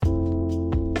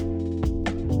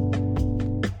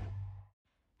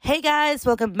Hey guys,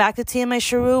 welcome back to TMI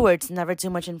Sharu, where it's never too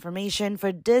much information.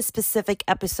 For this specific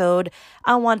episode,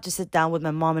 I want to sit down with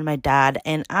my mom and my dad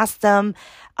and ask them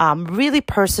really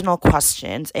personal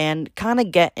questions and kind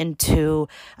of get into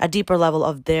a deeper level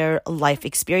of their life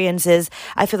experiences.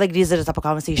 I feel like these are the type of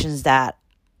conversations that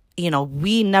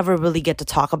we never really get to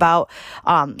talk about.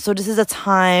 So this is a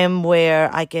time where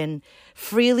I can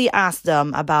freely ask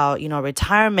them about,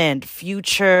 retirement,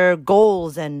 future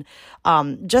goals, and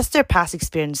just their past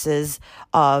experiences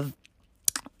of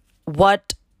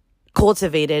what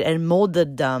cultivated and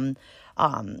molded them,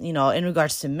 in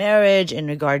regards to marriage, in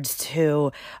regards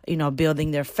to,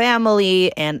 building their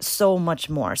family, and so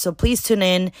much more. So please tune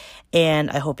in,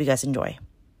 and I hope you guys enjoy.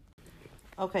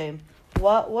 Okay.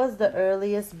 What was the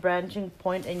earliest branching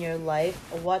point in your life?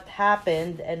 What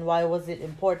happened and why was it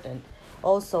important?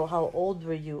 Also, how old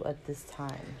were you at this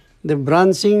time? The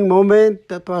branching moment,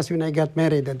 that was when I got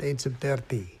married at the age of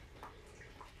 30.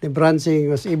 The branching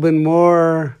was even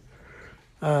more,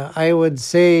 I would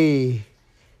say,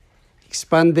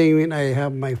 expanding when I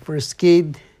have my first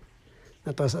kid.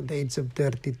 That was at the age of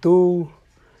 32.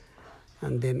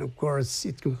 And then, of course,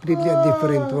 it's completely a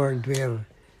different world where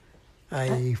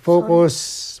I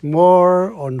focus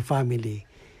more on family.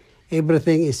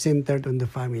 Everything is centered on the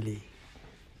family.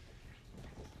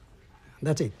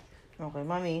 That's it. Okay,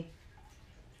 Mommy.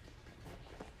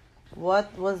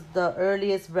 What was the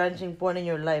earliest branching point in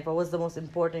your life? What was the most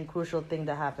important, crucial thing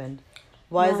that happened?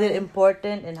 Why is it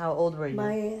important and how old were you?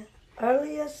 My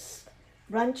earliest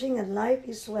branching in life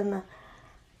is when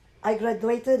I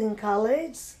graduated in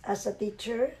college as a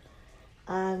teacher,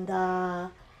 and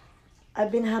I've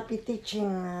been happy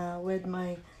teaching with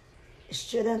my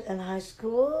student in high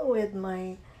school, with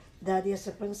my daddy as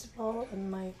a principal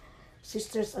and my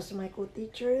sisters as my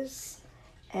co-teachers.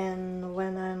 And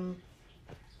when I'm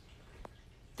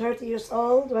 30 years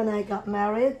old, when I got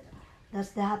married,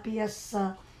 that's the happiest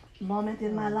moment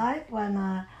in my life, when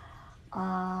I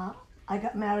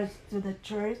got married to the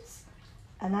church,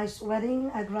 a nice wedding,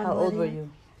 a grand wedding. How old were you?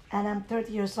 And I'm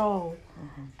 30 years old.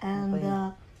 Mm-hmm.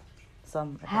 And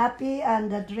happy,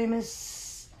 and the dream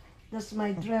is, that's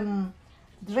my dream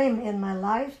in my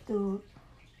life, to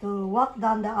walk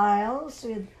down the aisles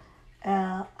with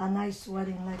a nice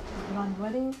wedding, like a grand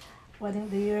wedding of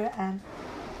the year. And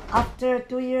after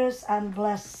 2 years, I'm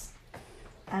blessed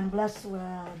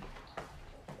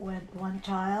with one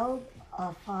child,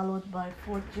 followed by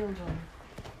 4 children.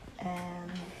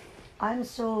 And I'm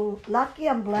so lucky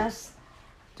and blessed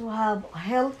to have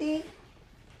healthy,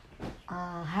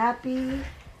 happy,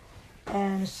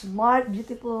 and smart,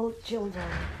 beautiful children,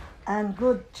 and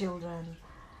good children.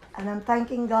 And I'm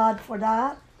thanking God for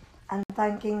that, and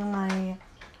thanking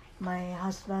my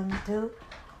husband too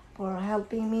for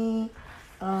helping me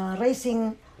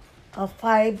raising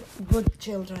 5 good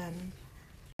children.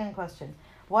 Second question.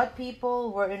 What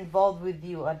people were involved with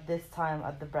you at this time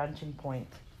at the branching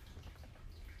point?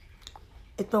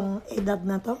 Itong edad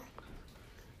na to?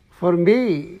 For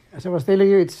me, as I was telling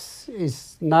you,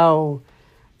 it's now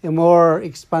a more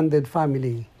expanded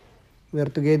family. We're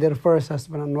together first,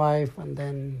 husband and wife, and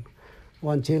then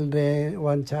one child,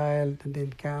 and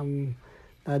then come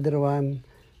the other one.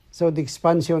 So the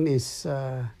expansion is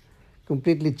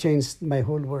completely changed my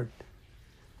whole world.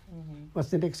 Mm-hmm. What's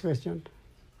the next question?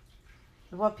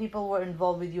 What people were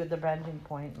involved with you at the branching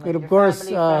point? Like well, of your course,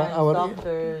 family, friends, our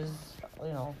doctors,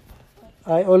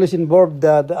 I always involved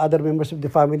the other members of the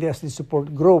family as the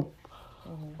support group.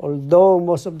 Mm-hmm. Although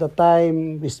most of the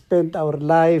time we spent our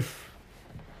life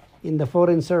in the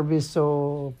foreign service,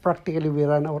 so practically we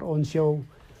run our own show.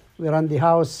 We run the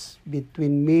house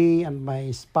between me and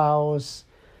my spouse,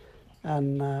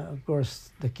 and of course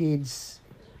the kids,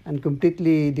 and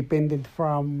completely dependent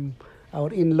from our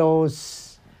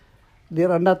in-laws.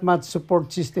 There are not much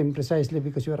support system precisely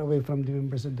because we are away from the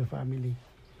members of the family.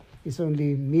 It's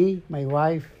only me, my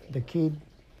wife, the kid,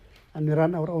 and we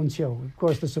run our own show. Of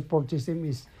course, the support system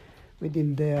is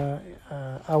within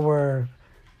our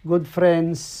good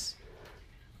friends,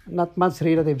 not much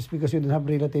relatives because we don't have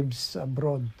relatives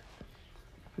abroad.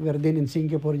 We were then in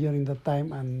Singapore during that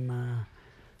time, and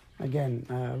again,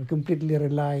 we completely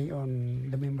rely on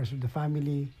the members of the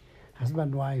family,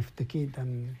 husband, wife, the kid,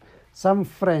 and some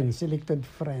friends, selected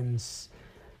friends,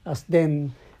 as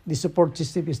then the support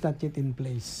system is not yet in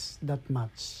place that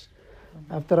much.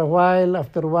 Mm-hmm. After a while,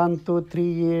 after 1, 2, 3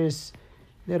 years,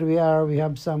 there we are, we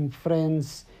have some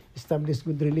friends, establish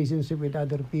good relationship with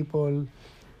other people,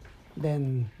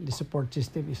 then the support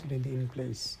system is already in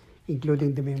place,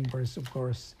 including the members, of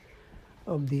course,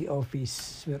 of the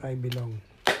office where I belong.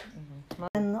 Mm-hmm.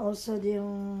 And also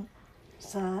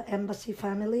embassy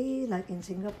family, like in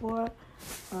Singapore.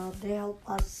 They help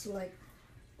us like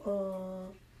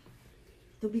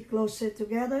to be closer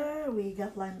together. We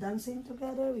got line dancing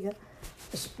together. We got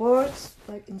sports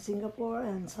like in Singapore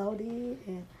and Saudi,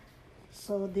 and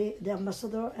so the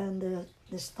ambassador and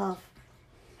the staff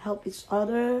help each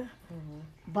other,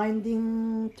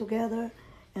 binding together,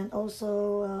 and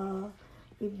also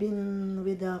we've been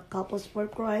with the Couples for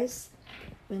Christ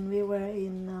when we were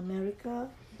in America.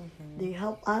 They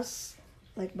help us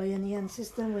like Bayanihan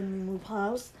system when we move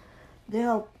house. They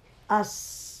help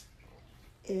us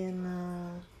in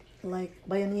like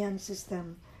Bayanihan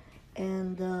system,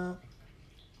 and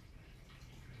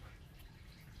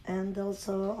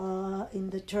also in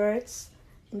the church,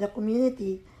 in the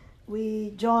community,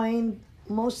 we joined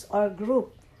most our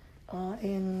group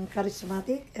in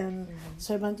charismatic and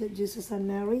servant of Jesus and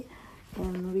Mary,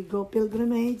 and we go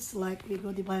pilgrimage, like we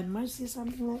go Divine Mercy,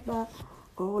 something like that,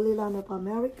 or Holy Land of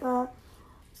America.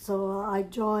 So I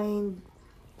joined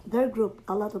their group.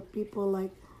 A lot of people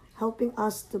like helping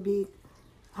us to be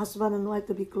husband and wife,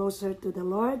 to be closer to the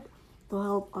Lord, to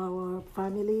help our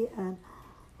family and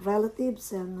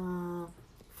relatives and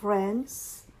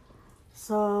friends.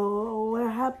 So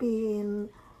we're happy in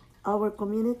our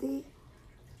community.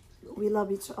 We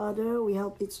love each other, we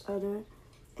help each other,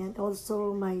 and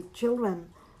also my children.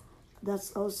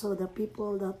 That's also the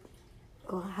people that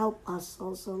help us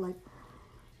also, like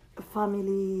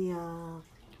family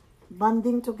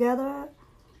bonding together.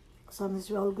 Sometimes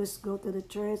we always go to the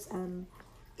church and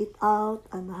eat out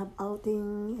and have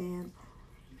outing, and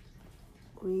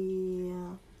we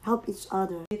help each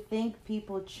other. Do you think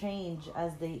people change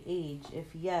as they age?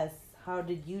 If yes, how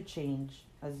did you change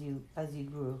as you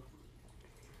grew?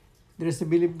 There's a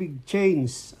really big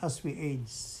change as we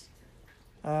age,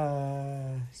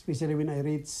 especially when I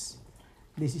reach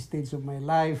this stage of my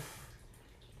life.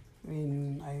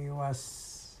 When I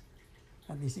was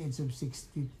at this age of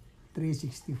 63,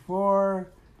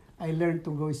 64, I learned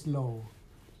to go slow.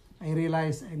 I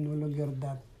realized I'm no longer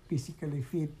that physically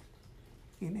fit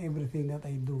in everything that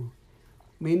I do.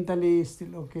 Mentally,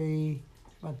 still okay,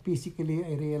 but physically,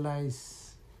 I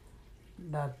realized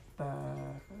that,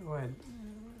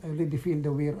 I already feel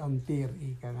the wear and tear,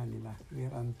 ika nga nila,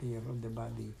 wear and tear of the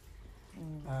body.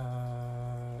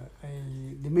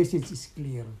 The message is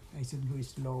clear. I should go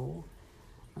slow.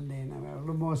 And then I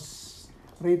almost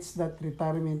reached that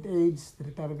retirement age, the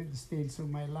retirement stage of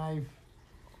my life.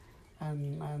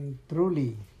 And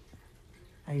truly,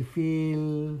 I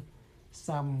feel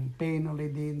some pain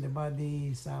already in the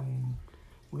body, some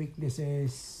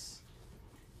weaknesses.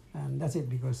 And that's it,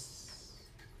 because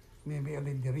maybe I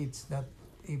already reached that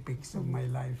apex of my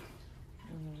life.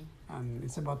 And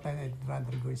it's about time I'd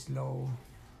rather go slow,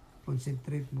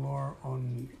 concentrate more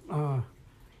on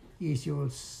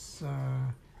issues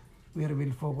where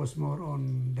we'll focus more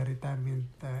on the retirement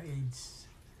age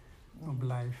of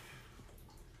life.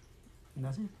 And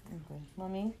that's it. Okay.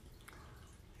 Mommy?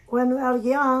 When we are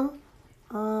young,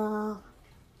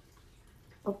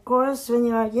 of course, when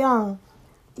you are young,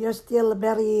 you're still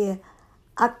very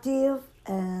active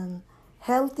and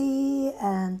healthy,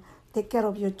 and take care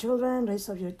of your children, raise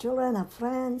of your children, have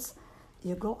friends,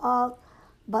 you go out.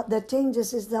 But the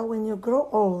changes is that when you grow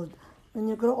old, when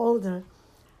you grow older,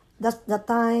 that's the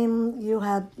time you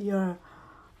had your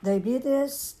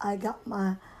diabetes. I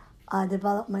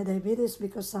developed my diabetes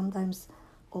because sometimes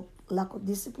of lack of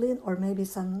discipline, or maybe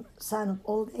some sign of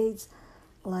old age,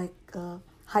 like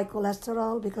high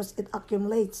cholesterol, because it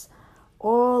accumulates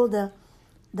all the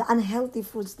unhealthy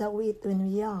foods that we eat when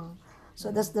we're young.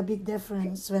 So that's the big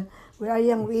difference. When we are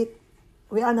young,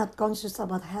 we are not conscious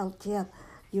about health yet.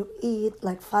 You eat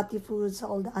like fatty foods,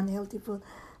 all the unhealthy food.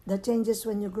 The changes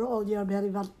when you grow old, you are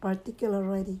very particular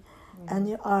already, and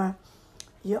you are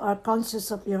conscious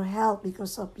of your health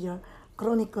because of your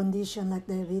chronic condition like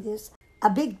diabetes. A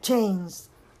big change,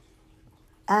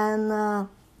 and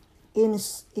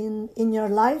in your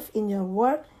life, in your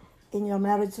work, in your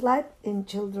marriage life, in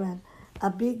children,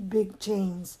 a big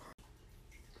change.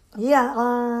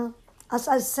 Yeah, as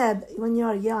I said, when you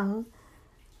are young,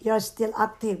 you are still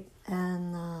active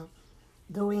and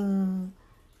doing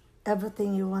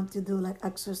everything you want to do, like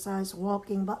exercise,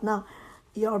 walking. But now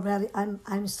you're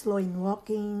I'm slow in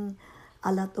walking,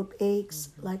 a lot of aches,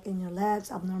 like in your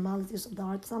legs, abnormalities of the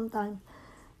heart sometimes.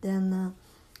 Then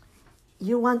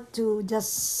you want to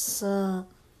just,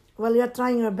 you're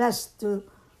trying your best to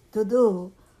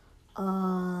do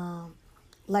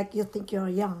like you think you're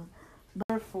young.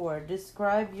 Therefore,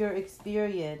 describe your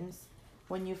experience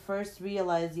when you first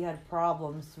realized you had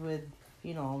problems with,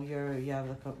 you have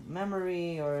a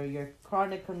memory or your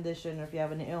chronic condition, or if you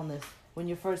have an illness. when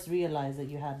you first realized that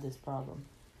you had this problem?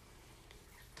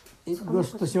 It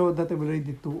goes to show that I'm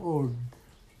already too old,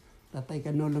 that I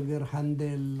can no longer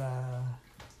handle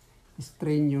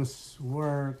strenuous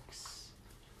works.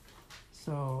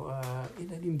 So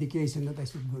it's an indication that I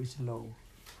should go slow.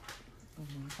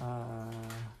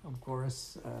 Of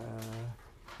course,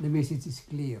 the message is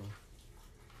clear.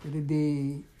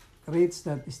 Already reach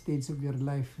that stage of your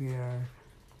life where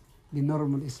the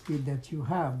normal speed that you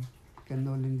have can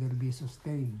no longer be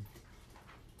sustained.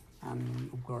 And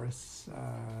of course,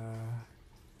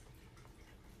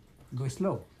 go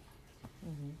slow.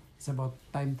 It's about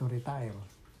time to retire.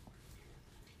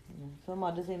 So,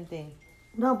 Ma, the same thing.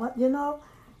 No, but you know,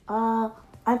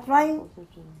 I'm trying.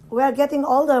 We are getting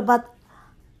older, but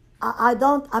I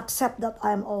don't accept that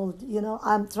I'm old. You know,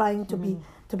 I'm trying to be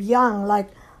young. Like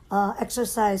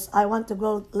exercise, I want to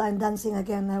go line dancing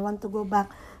again. I want to go back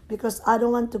because I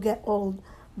don't want to get old.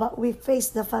 But we face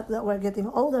the fact that we're getting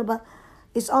older, but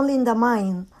it's only in the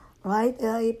mind, right?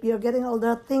 If you're getting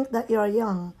older, think that you're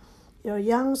young. You're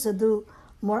young, so do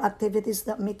more activities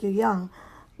that make you young.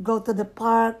 Go to the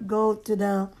park. Go to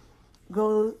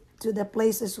the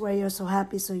places where you're so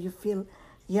happy, so you feel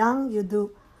young. You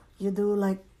do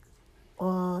like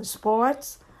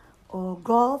sports, or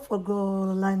golf, or go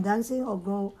line dancing, or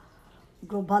go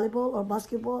volleyball or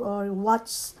basketball, or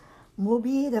watch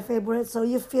movie, the favorite. So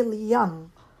you feel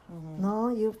young. No,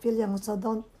 you feel young. So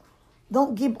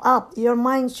don't give up. Your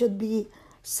mind should be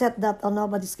set that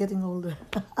nobody's getting older.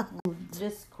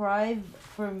 Describe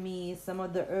for me some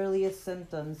of the earliest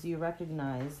symptoms you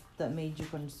recognized that made you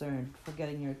concerned.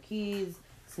 Forgetting your keys,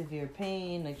 severe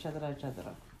pain, etc.,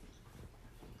 etc.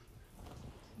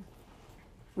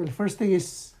 Well, first thing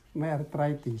is my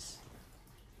arthritis.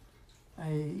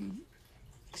 I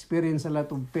experience a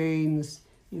lot of pains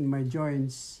in my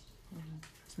joints,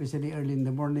 especially early in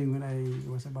the morning when I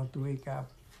was about to wake up,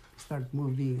 start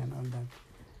moving and all that.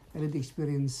 I did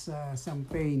experience some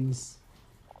pains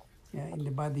in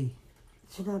the body.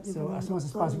 So as much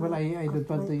as possible, I don't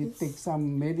want to take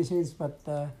some medicines, but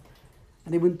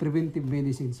and even preventive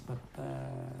medicines. But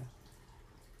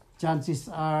chances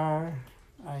are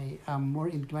I am more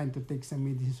inclined to take some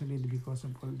medicines already because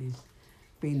of all these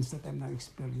pains that I'm now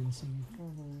experiencing.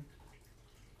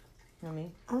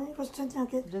 Mami? Ano yung question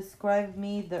niya? Describe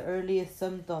me the earliest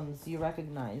symptoms you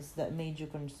recognized that made you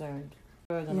concerned.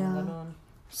 Ganon.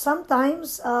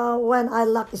 Sometimes when I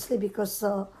lack sleep, because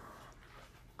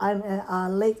I'm a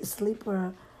late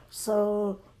sleeper,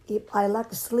 so if I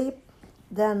lack sleep,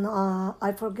 then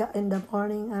I forget in the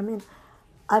morning. I mean,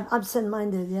 I'm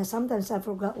absent-minded. Yeah, sometimes I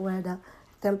forgot where the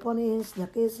telephone is, the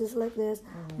case is like this,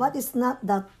 but it's not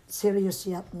that serious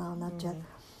yet now, not yet.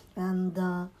 And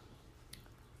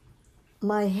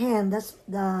my hand, that's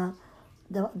that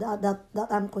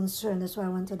I'm concerned. That's why I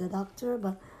went to the doctor,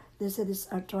 but they said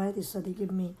it's arthritis, so they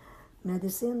give me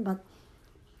medicine. But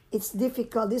it's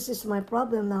difficult. This is my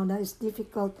problem now. That it's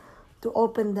difficult to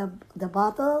open the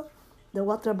bottle, the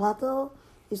water bottle.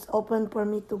 It's open for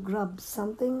me to grab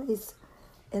something. It's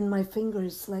in my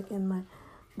fingers, like in my.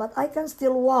 But I can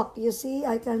still walk. You see,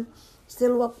 I can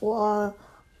still walk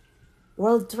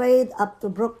World Trade up to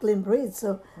Brooklyn Bridge.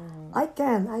 So I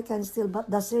can still. But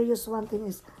the serious one thing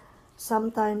is,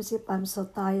 sometimes if I'm so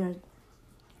tired,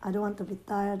 I don't want to be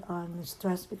tired or I'm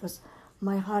stressed because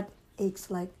my heart aches.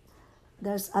 Like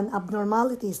there's an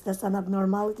abnormalities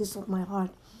of my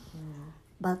heart.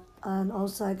 But and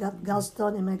also I got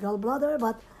gallstone in my gallbladder.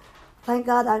 But thank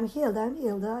God I'm healed.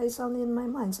 It's only in my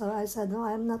mind. So I said no,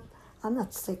 I'm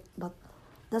not sick. But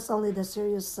that's only the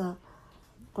serious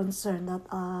concern that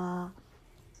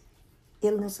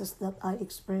illnesses that I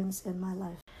experience in my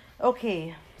life.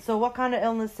 Okay, so what kind of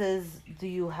illnesses do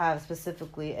you have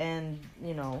specifically? And,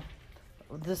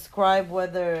 describe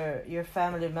whether your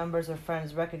family members or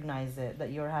friends recognize it,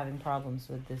 that you're having problems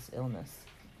with this illness.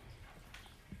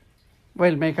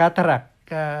 Well, my cataract,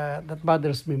 that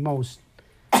bothers me most.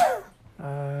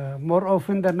 More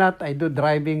often than not, I do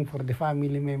driving for the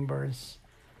family members.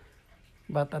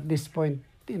 But at this point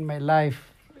in my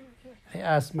life, I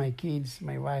ask my kids,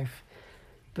 my wife,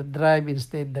 to drive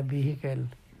instead the vehicle.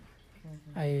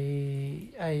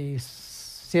 I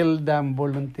seldom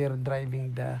volunteer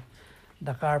driving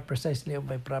the car precisely of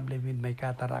my problem with my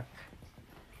cataract.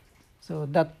 So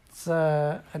that's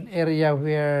an area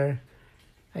where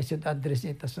I should address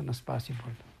it as soon as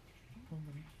possible.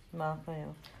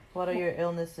 What are your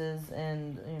illnesses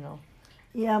and,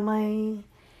 Yeah, my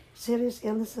serious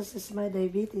illnesses is my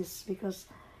diabetes because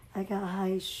I got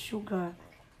high sugar.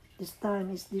 This time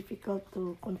it's difficult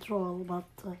to control, but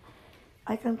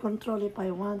I can control if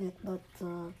I want it. But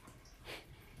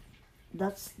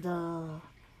that's the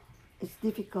it's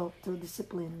difficult to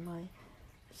discipline my,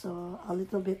 so a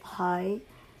little bit high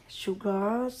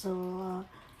sugar, so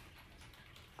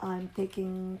I'm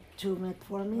taking 2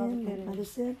 metformin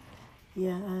medicine.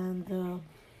 Yeah, and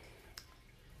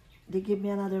they give me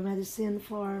another medicine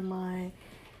for my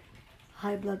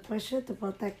high blood pressure to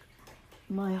protect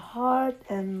my heart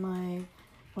and my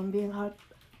from being heart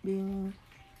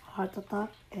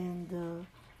attack, and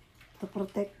to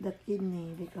protect the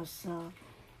kidney because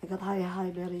I got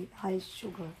very high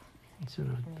sugar So,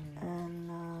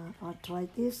 and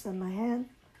arthritis in my hand,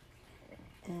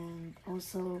 and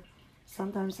also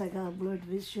sometimes I got blurred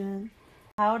vision.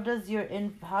 How does your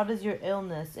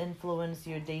illness influence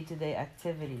your day-to-day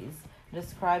activities?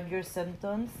 Describe your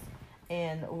symptoms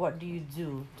and what do you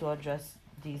do to address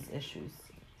these issues?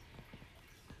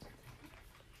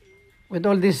 with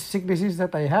all these sicknesses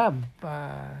that I have,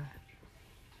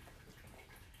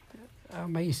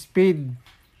 my speed,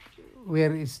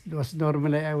 where it was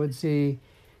normally, I would say,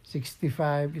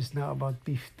 65, is now about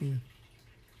 50.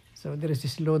 So there is a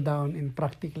slowdown in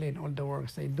practically in all the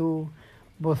works I do,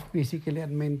 both physically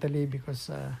and mentally, because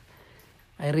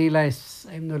I realize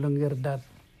I'm no longer that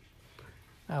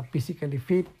physically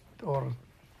fit or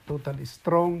totally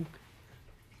strong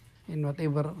in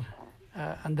whatever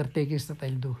undertakings that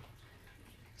I'll do.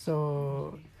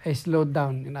 So I slowed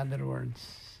down, in other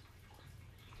words.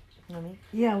 Nami?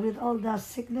 Yeah, with all the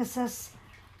sicknesses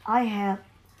I have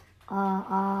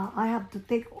to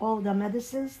take all the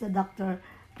medicines the doctor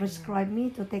prescribed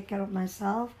me to take care of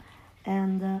myself,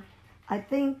 and I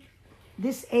think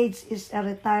this age is a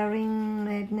retiring.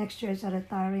 Next year is a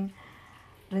retiring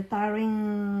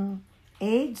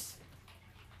age,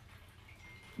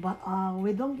 but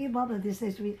we don't give up at this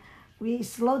age. We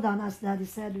slow down, as Daddy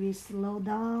said. We slow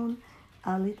down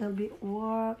a little bit,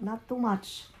 work, not too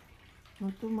much,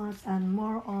 and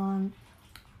more on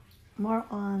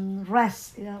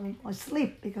rest, or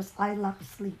sleep, because I lack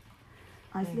sleep.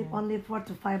 I sleep only 4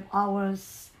 to 5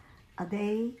 hours a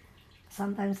day.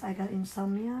 Sometimes I got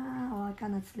insomnia or I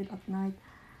cannot sleep at night,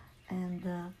 and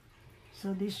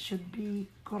so this should be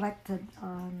corrected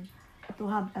to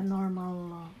have a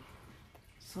normal.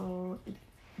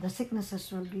 The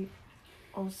sicknesses will be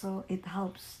also, it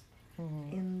helps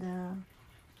in the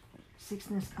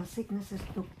sicknesses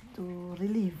to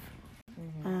relieve.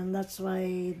 And that's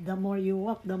why the more you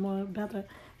walk, the more better.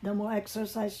 The more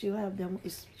exercise you have, the more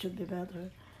it should be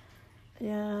better.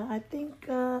 Yeah, I think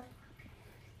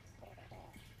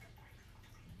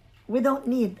we don't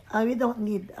need.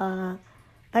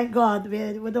 Thank God,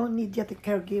 we don't need yet a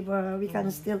caregiver. We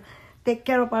can still take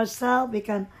care of ourselves.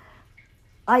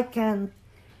 I can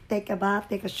take a bath,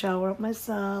 take a shower of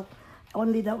myself.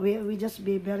 Only that we just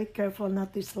be very careful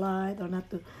not to slide or not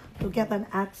to get an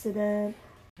accident.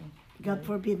 God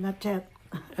forbid, not yet.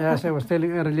 As I was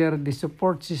telling earlier, the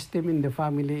support system in the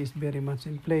family is very much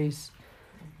in place.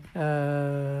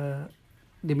 The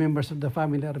members of the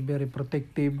family are very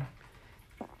protective.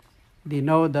 They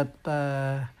know that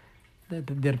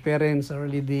their parents are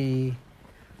already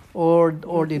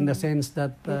old in the sense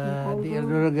that they are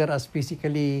no longer as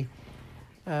physically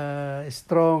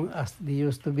strong as they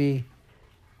used to be.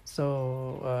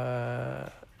 So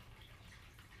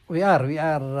we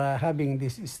are having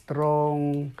this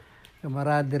strong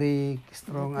camaraderie,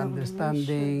 strong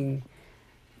understanding.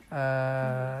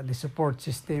 The support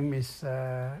system is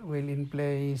well in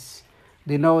place.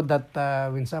 They know that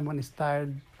when someone is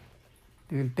tired,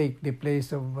 they will take the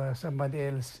place of somebody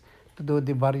else to do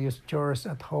the various chores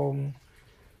at home.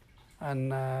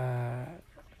 And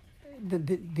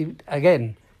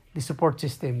again, the support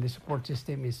system is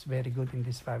very good in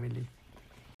this family.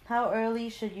 How early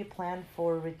should you plan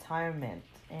for retirement,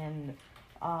 and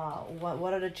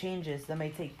what are the changes that may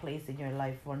take place in your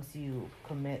life once you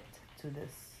commit to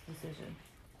this decision?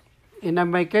 In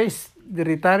my case, the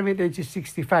retirement age is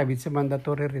 65. It's a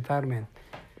mandatory retirement.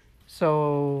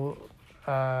 So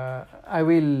I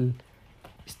will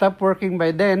stop working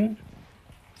by then.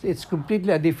 It's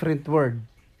completely a different world.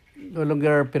 No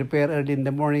longer prepare early in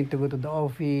the morning to go to the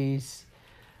office.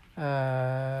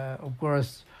 Of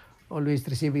course, always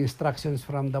receiving instructions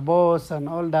from the boss and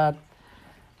all that.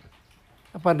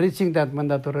 Upon reaching that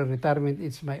mandatory retirement,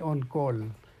 it's my own call.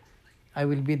 I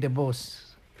will be the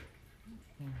boss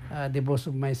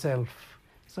of myself.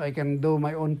 So I can do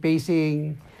my own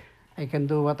pacing. I can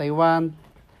do what I want.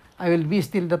 I will be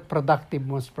still that productive,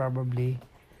 most probably.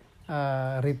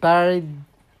 Retired,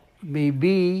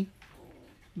 maybe,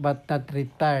 but not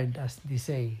retired, as they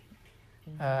say.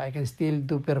 I can still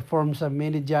perform some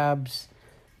many jobs,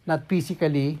 not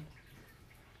physically,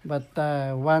 but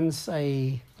once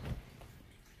I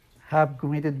have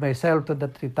committed myself to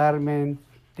that retirement,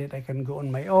 that I can go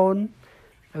on my own.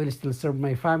 I will still serve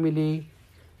my family.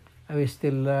 I will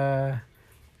still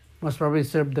most probably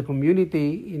serve the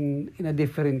community in a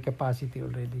different capacity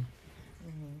already.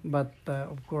 But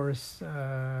of course,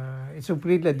 it's a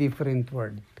completely different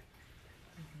world.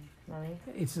 Mommy?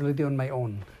 It's already on my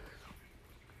own.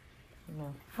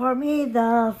 No. For me,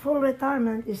 the full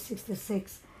retirement is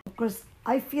 66. Of course,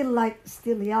 I feel like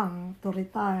still young to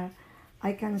retire.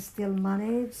 I can still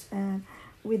manage, and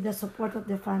with the support of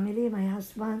the family, my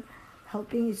husband,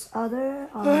 helping each other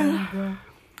and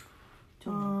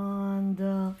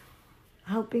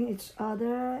helping each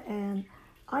other, and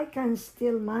I can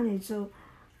still manage. So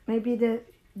maybe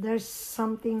there's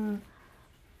something.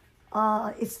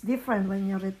 It's different when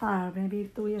you retire. Maybe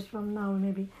 2 years from now,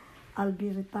 maybe I'll be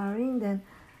retiring. Then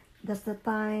that's the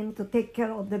time to take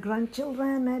care of the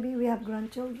grandchildren. Maybe we have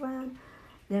grandchildren.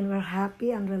 Then we're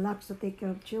happy and relaxed to take care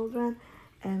of children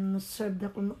and serve the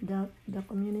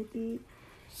community,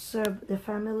 serve the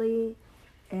family,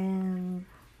 and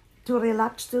to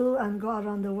relax too and go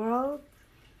around the world.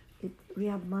 We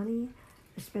have money,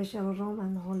 especially Rome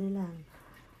and Holy Land.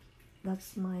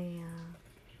 That's my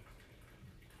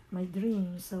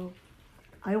dream. So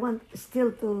I want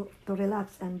still to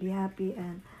relax and be happy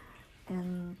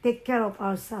and take care of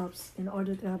ourselves in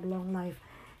order to have long life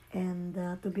and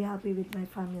to be happy with my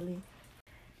family.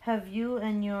 Have you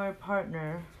and your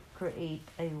partner create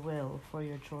a will for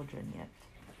your children yet?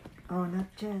 Oh, not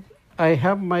yet. I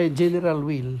have my general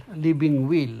will, living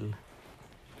will.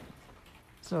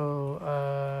 So,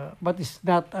 but it's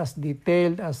not as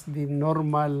detailed as the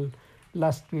normal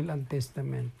last will and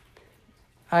testament.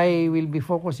 I will be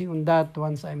focusing on that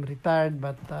once I'm retired,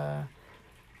 but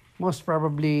most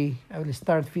probably I will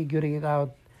start figuring it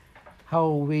out. How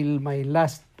will my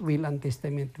last will and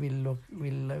testament will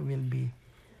be?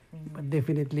 But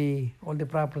definitely all the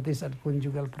properties are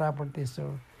conjugal properties,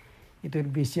 so it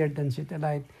will be shared and set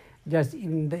alike. Just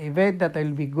in the event that I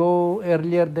will be go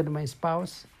earlier than my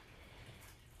spouse,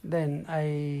 then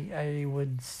I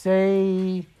would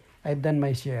say I've done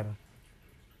my share.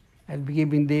 I'll be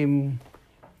giving them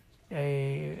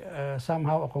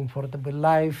somehow a comfortable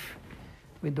life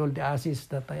with all the assets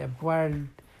that I acquired,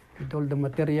 with all the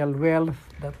material wealth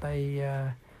that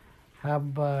I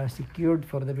have secured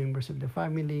for the members of the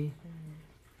family.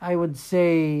 I would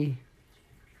say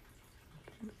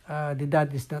the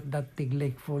dad is not that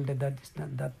neglectful, the dad is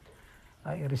not that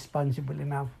irresponsible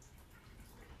enough.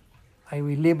 I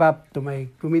will live up to my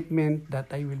commitment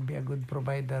that I will be a good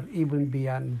provider even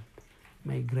beyond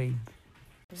my grave.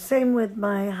 Same with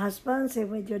my husband, same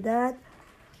with your dad.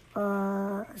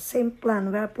 Same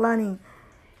plan. We are planning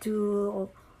to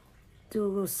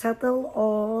settle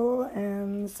all,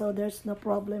 and so there's no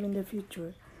problem in the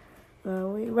future.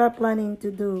 We are planning to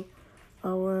do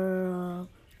our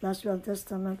last will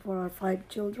testament for our 5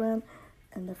 children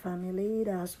and the family,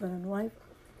 the husband and wife.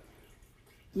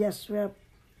 Yes, we are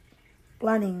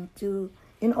planning to,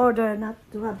 in order not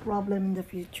to have problem in the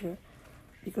future,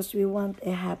 because we want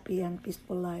a happy and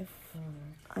peaceful life.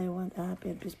 I want a happy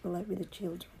and peaceful life with the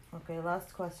children. Okay,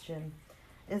 last question.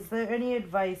 Is there any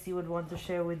advice you would want to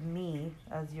share with me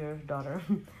as your daughter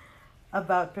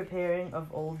about preparing of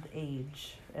old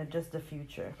age and just the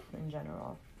future in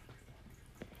general?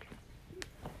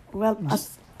 Well,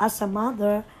 as a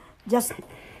mother, just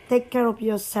take care of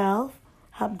yourself,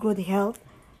 have good health.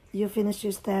 You finish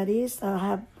your studies,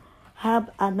 have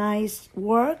a nice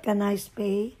work, a nice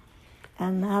pay,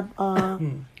 and have a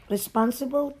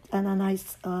responsible and a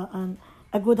nice and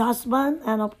a good husband,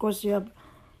 and of course you have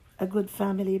a good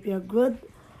family. If you're good,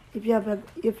 if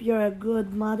you're a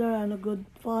good mother and a good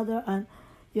father, and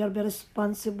you're very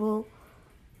responsible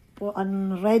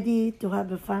and ready to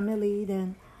have a family,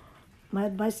 then my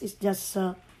advice is just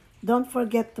don't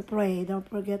forget to pray. Don't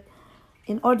forget,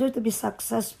 in order to be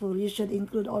successful, you should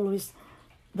include always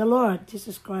the Lord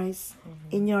Jesus Christ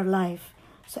in your life.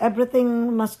 So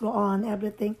everything must go on.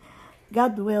 Everything,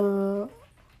 God will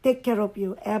take care of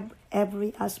you,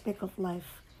 every aspect of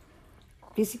life.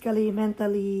 Physically,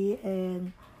 mentally,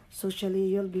 and socially,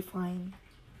 you'll be fine.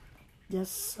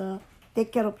 Just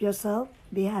take care of yourself,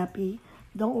 be happy,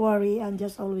 don't worry, and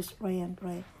just always pray and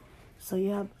pray. So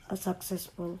you have a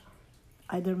successful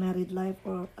either married life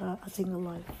or a single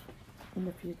life in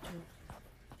the future.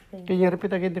 Thank Can you. you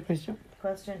repeat again the question?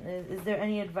 Question is there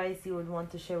any advice you would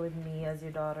want to share with me as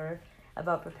your daughter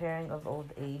about preparing of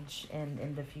old age and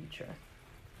in the future?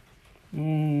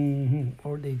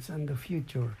 Old age and the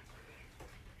future.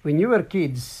 When you were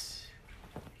kids,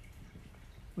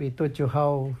 we taught you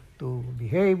how to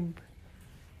behave,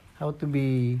 how to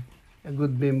be a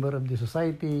good member of the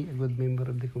society, a good member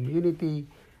of the community,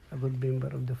 a good member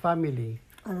of the family.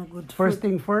 And a good First food.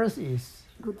 thing first is,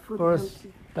 Good of food. course,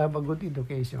 Healthy. to have a good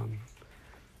education.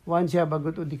 Once you have a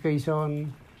good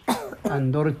education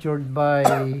and nurtured by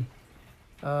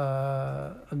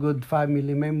a good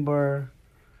family member,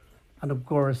 and of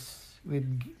course, with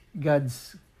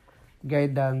God's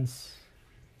guidance,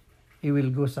 you will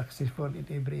go successful in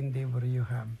every endeavor you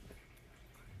have.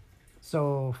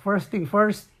 So, first thing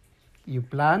first, you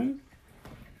plan.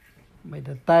 By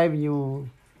the time you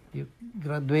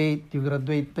graduate,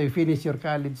 you finish your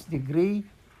college degree,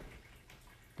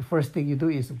 the first thing you do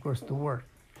is, of course, to work.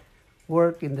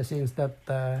 Work in the sense that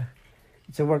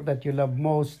it's a work that you love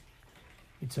most.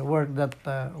 It's a work that,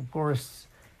 of course,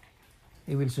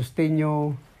 it will sustain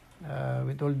you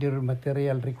with all the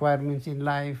material requirements in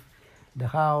life, the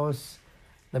house,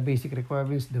 the basic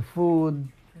requirements, the food,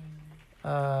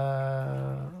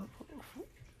 and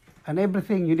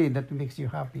everything you need that makes you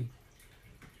happy.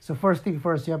 So first thing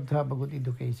first, you have to have a good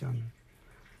education.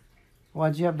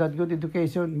 Once you have that good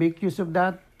education, make use of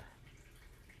that.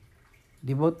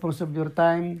 Devote most of your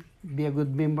time. Be a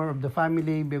good member of the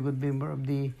family. Be a good member of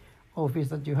the office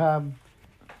that you have.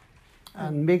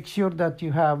 And make sure that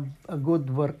you have a good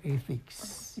work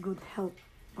ethics. Good health.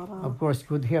 Para Of course,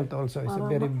 good health also is a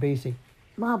very basic.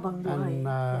 mahabang buhay.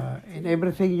 And in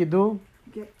everything you do,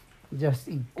 Get just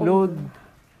include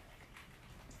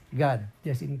God.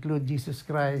 Just include Jesus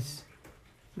Christ.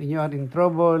 When you are in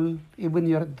trouble, even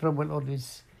you are in trouble,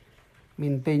 always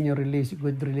maintain your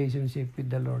good relationship with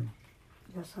the Lord.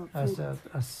 just have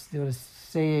As they were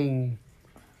saying,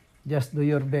 just do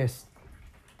your best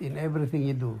in everything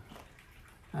you do,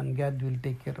 and God will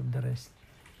take care of the rest.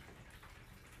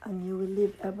 and you will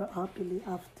live ever happily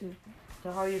after.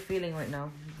 So how are you feeling right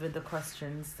now with the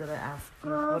questions that I asked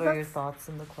you? Oh, What are your that's- thoughts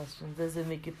on the questions? Does it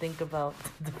make you think about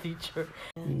the future?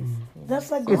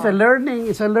 That's a good It's a learning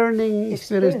experience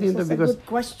experience. dito That's a because good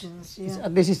questions. Yeah.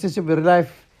 at this stage of your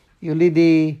life, you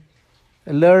really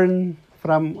learn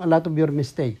from a lot of your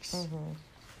mistakes.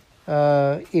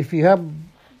 If you have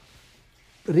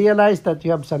realized that you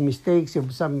have some mistakes, you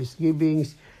have some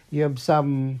misgivings, you have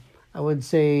some, I would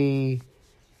say,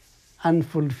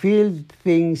 unfulfilled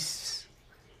things,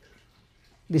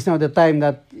 this is now the time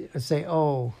that you say,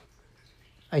 oh,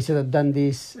 I should have done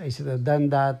this, I should have done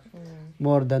that,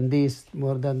 more than this,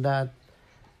 more than that.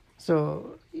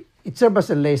 So it serves as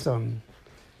a lesson.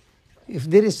 If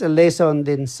there is a lesson,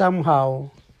 then somehow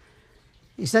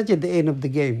it's not yet the end of the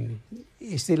game.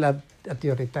 It's still at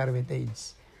your retirement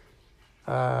age.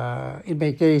 In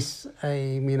my case,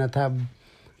 I may not have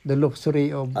the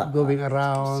luxury of going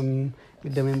around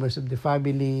with the members of the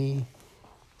family.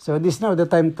 So this is now the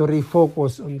time to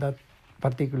refocus on that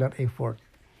particular effort.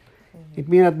 It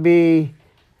may not be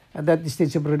at that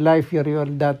stage of your life, you're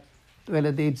that, well,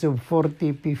 at the age of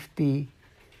 40, 50,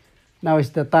 now is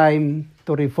the time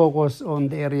to refocus on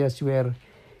the areas where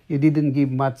you didn't give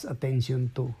much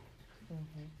attention to.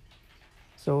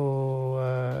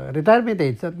 So, retirement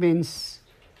age, that means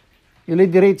you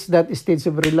already reach that stage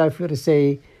of your life where you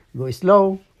say, go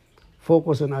slow,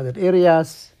 focus on other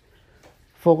areas,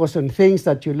 focus on things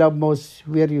that you love most,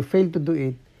 where you failed to do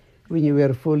it when you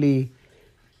were fully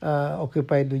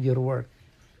occupied with your work,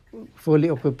 fully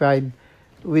occupied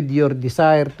with your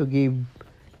desire to give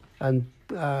and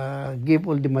give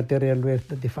all the material wealth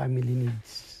that the family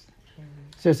needs.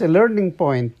 So it's a learning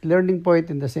point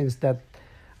in the sense that,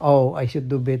 oh, I should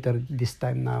do better this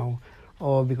time now.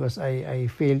 Oh, because I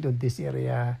failed on this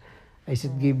area, I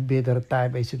should give better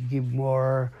time, I should give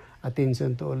more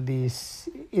attention to all this.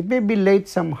 It may be late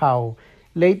somehow,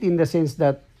 late in the sense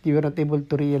that you were not able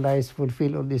to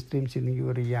fulfill all these dreams when you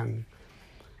were young.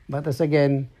 But as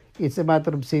again, it's a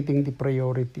matter of setting the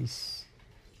priorities.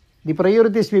 The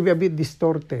priorities may be a bit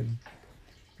distorted.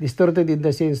 Distorted in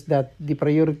the sense that the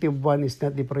priority of one is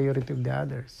not the priority of the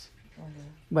others.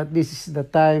 But this is the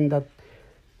time that,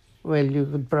 well, you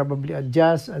could probably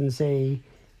adjust and say,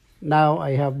 now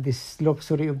I have this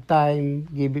luxury of time,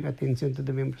 giving attention to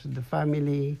the members of the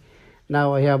family.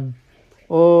 Now I have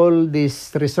all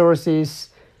these resources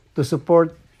to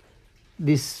support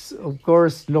this, of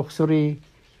course, luxury.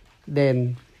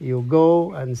 Then you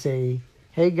go and say,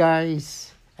 hey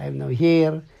guys, I'm now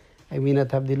here. I may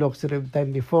not have the luxury of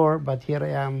time before, but here I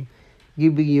am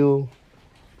giving you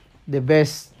the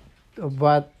best of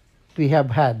what we have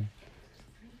had.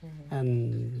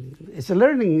 And it's a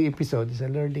learning episode, it's a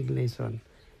learning lesson,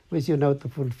 which you know to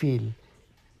fulfill.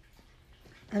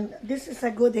 And this is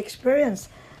a good experience.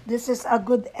 This is a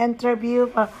good interview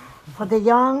for the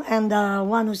young and the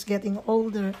one who's getting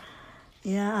older.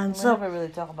 Yeah, and We so never really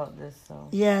talk about this, so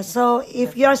yeah, so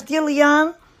if you're still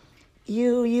young,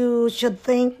 you should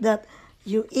think that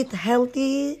you eat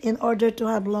healthy in order to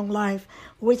have long life,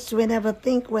 which we never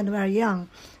think when we're young.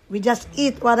 We just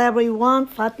eat whatever we want,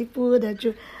 fatty food,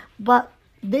 but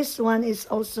this one is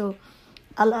also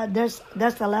there's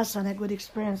a lesson, a good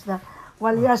experience that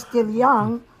while you are still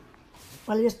young,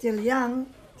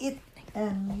 eat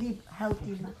and live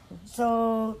healthy,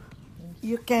 so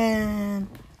you can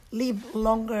live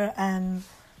longer and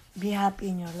be happy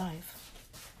in your life.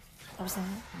 That's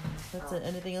it.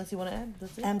 Anything else you want to add?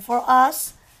 That's it. And for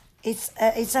us, it's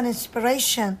an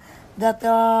inspiration that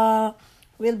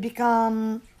will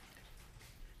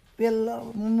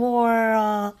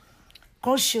more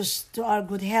cautious to our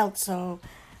good health. So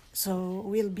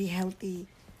we'll be healthy.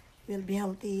 We'll be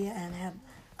healthy and have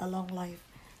a long life.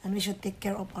 And we should take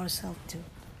care of ourselves too,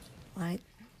 right?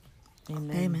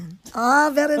 Amen.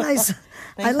 Amen. Very nice.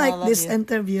 I like this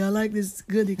interview. I like this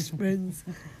good experience.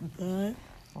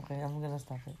 Okay, I'm gonna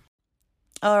stop it.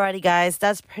 Alrighty, guys,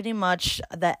 that's pretty much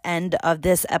the end of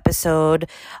this episode.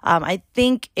 I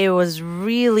think it was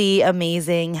really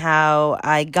amazing how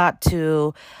I got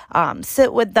to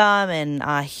sit with them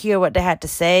and hear what they had to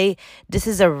say. This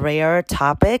is a rare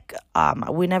topic.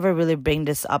 We never really bring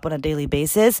this up on a daily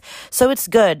basis. So it's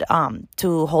good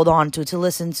to hold on to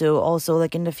listen to also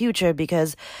like in the future,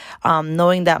 because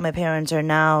knowing that my parents are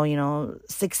now,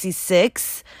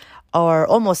 66 or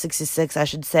almost 66, I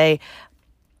should say,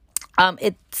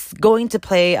 it's going to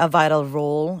play a vital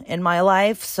role in my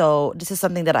life. So this is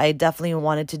something that I definitely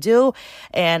wanted to do,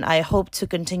 and I hope to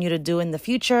continue to do in the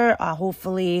future.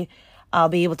 Hopefully, I'll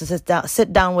be able to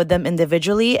sit down with them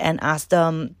individually and ask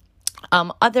them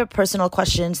other personal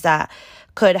questions that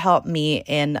could help me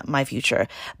in my future.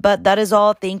 But that is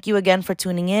all. Thank you again for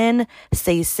tuning in.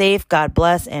 Stay safe. God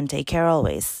bless, and take care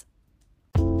always.